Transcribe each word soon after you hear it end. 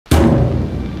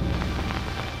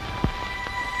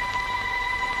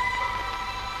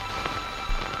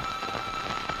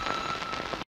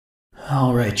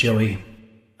Alright, Joey.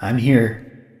 I'm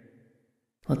here.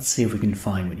 Let's see if we can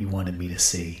find what you wanted me to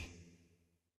see.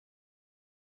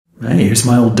 Hey, here's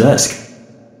my old desk.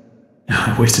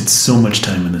 I wasted so much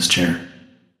time in this chair.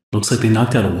 Looks like they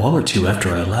knocked out a wall or two after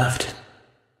I left.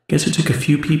 Guess it took a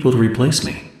few people to replace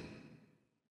me.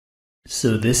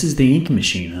 So this is the ink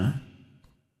machine, huh?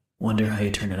 Wonder how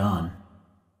you turn it on.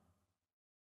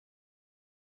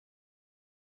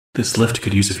 This lift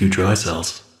could use a few dry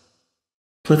cells.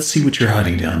 Let's see what you're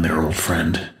hiding down there, old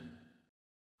friend.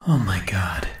 Oh my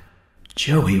god.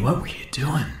 Joey, what were you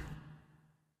doing?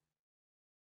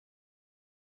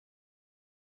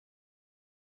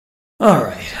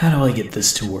 Alright, how do I get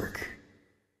this to work?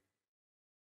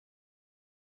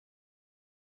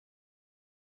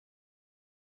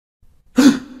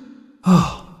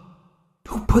 Oh,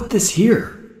 who put this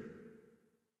here?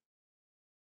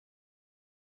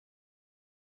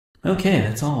 Okay,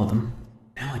 that's all of them.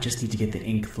 Now I just need to get the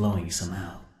ink flowing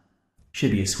somehow. Should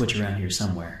be a switch around here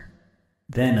somewhere.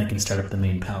 Then I can start up the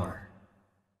main power.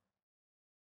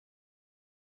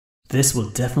 This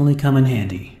will definitely come in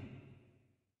handy.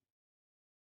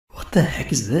 What the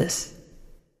heck is this?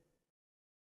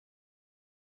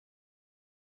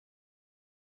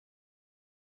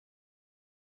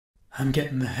 I'm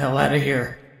getting the hell out of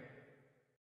here.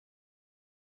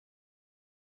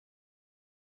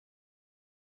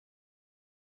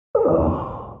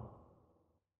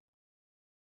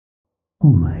 Oh,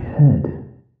 my head.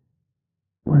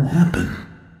 What happened?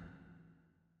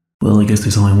 Well, I guess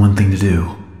there's only one thing to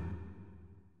do.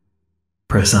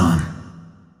 Press on.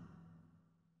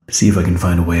 See if I can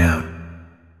find a way out.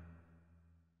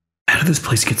 How did this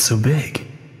place get so big?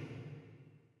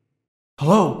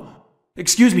 Hello?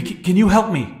 Excuse me, can you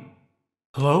help me?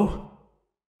 Hello?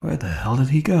 Where the hell did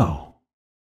he go?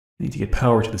 I need to get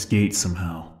power to this gate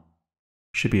somehow.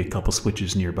 Should be a couple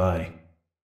switches nearby.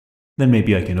 Then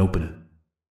maybe I can open it.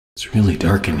 It's really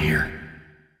dark in here.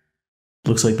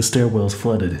 Looks like the stairwell's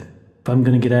flooded. If I'm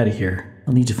gonna get out of here,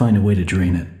 I'll need to find a way to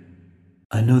drain it.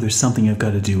 I know there's something I've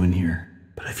got to do in here,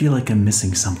 but I feel like I'm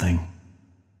missing something.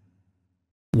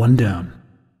 One down.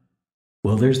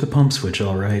 Well, there's the pump switch,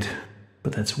 all right.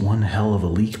 But that's one hell of a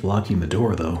leak blocking the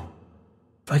door, though.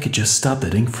 If I could just stop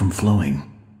that ink from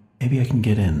flowing, maybe I can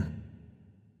get in.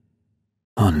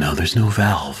 Oh no, there's no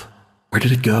valve. Where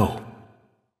did it go?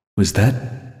 Was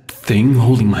that thing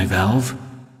holding my valve?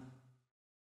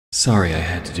 Sorry I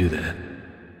had to do that.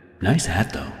 Nice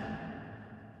hat, though.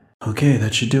 Okay,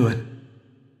 that should do it.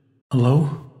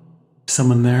 Hello?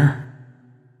 Someone there?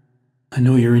 I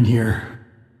know you're in here.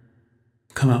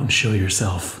 Come out and show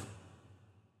yourself.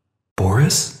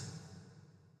 Boris?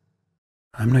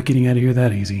 I'm not getting out of here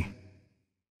that easy.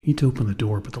 Need to open the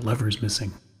door, but the lever is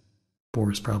missing.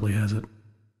 Boris probably has it.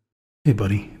 Hey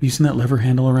buddy, have you seen that lever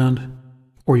handle around?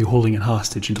 Or are you holding it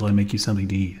hostage until I make you something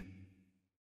to eat?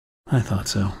 I thought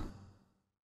so.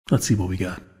 Let's see what we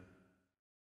got.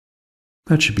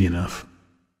 That should be enough.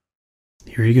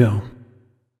 Here you go.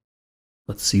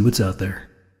 Let's see what's out there.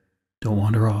 Don't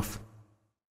wander off.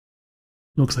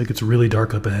 Looks like it's really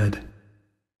dark up ahead.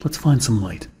 Let's find some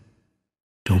light.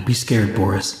 Don't be scared,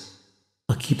 Boris.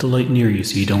 I'll keep the light near you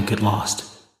so you don't get lost.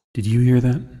 Did you hear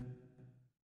that?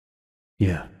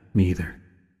 Yeah, me either.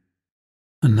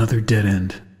 Another dead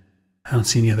end. I don't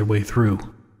see any other way through.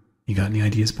 You got any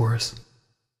ideas, Boris?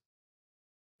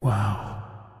 Wow.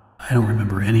 I don't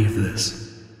remember any of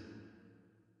this.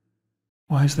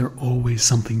 Why is there always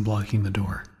something blocking the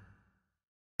door?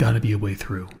 Gotta be a way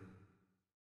through.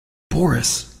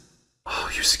 Boris!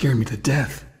 Oh, you scared me to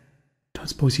death. Don't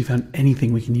suppose you found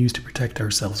anything we can use to protect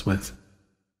ourselves with.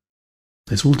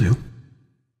 This will do.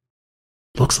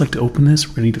 Looks like to open this,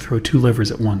 we're gonna need to throw 2 levers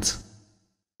at once.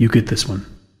 You get this one.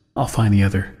 I'll find the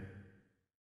other.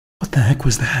 What the heck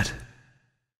was that?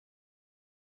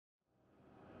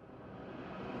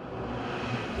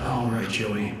 Alright,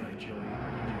 Joey.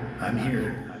 I'm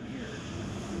here.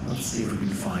 Let's see if we can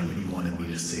find what you wanted me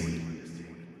to see.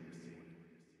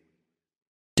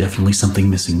 Definitely something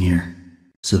missing here.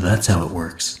 So that's how it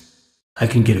works. I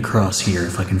can get across here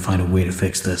if I can find a way to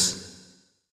fix this.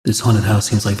 This haunted house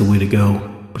seems like the way to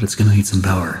go, but it's gonna need some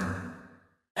power.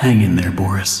 Hang in there,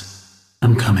 Boris.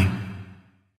 I'm coming.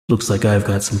 Looks like I've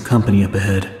got some company up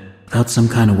ahead. Without some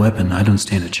kind of weapon, I don't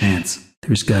stand a chance.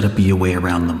 There's gotta be a way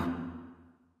around them.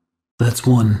 That's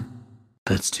 1.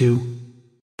 That's 2.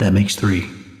 That makes 3.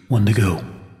 1 to go.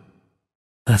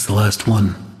 That's the last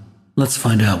one. Let's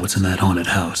find out what's in that haunted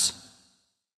house.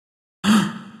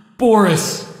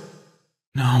 Boris!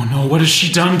 No, what has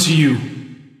she done to you?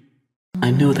 I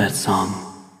know that song.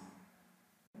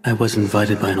 I was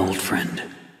invited by an old friend,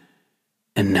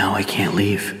 and now I can't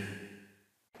leave.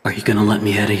 Are you gonna let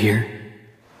me out of here?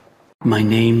 My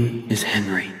name is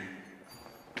Henry.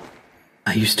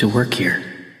 I used to work here.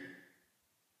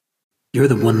 You're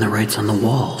the one that writes on the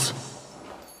walls.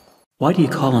 Why do you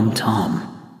call him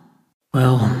Tom?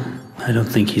 Well, I don't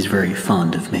think he's very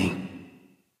fond of me.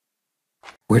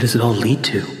 Where does it all lead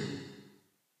to?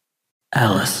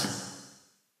 Alice,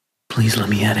 please let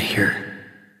me out of here.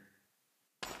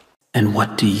 And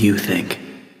what do you think?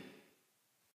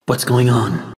 What's going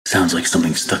on? Sounds like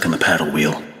something stuck in the paddle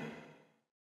wheel.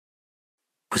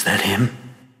 Was that him?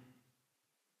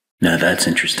 Now that's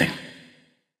interesting.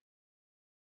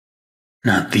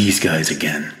 Not these guys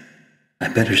again. I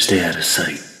better stay out of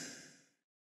sight.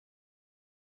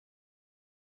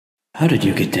 How did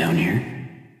you get down here?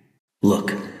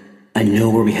 Look, I know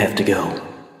where we have to go,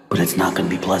 but it's not going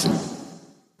to be pleasant.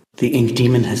 The Ink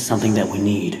Demon has something that we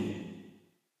need.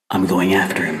 I'm going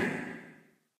after him.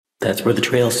 That's where the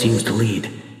trail seems to lead.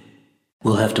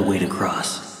 We'll have to wade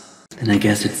across. And I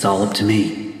guess it's all up to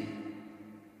me.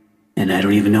 And I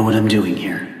don't even know what I'm doing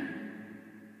here.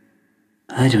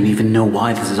 I don't even know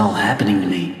why this is all happening to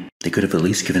me. They could have at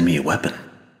least given me a weapon.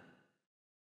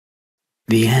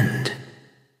 The end.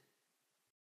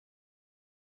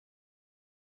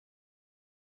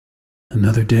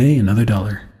 Another day, another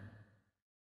dollar.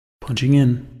 Punching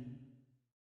in.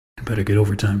 I better get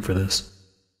overtime for this.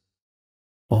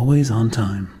 Always on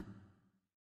time.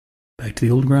 Back to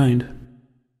the old grind.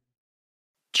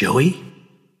 Joey?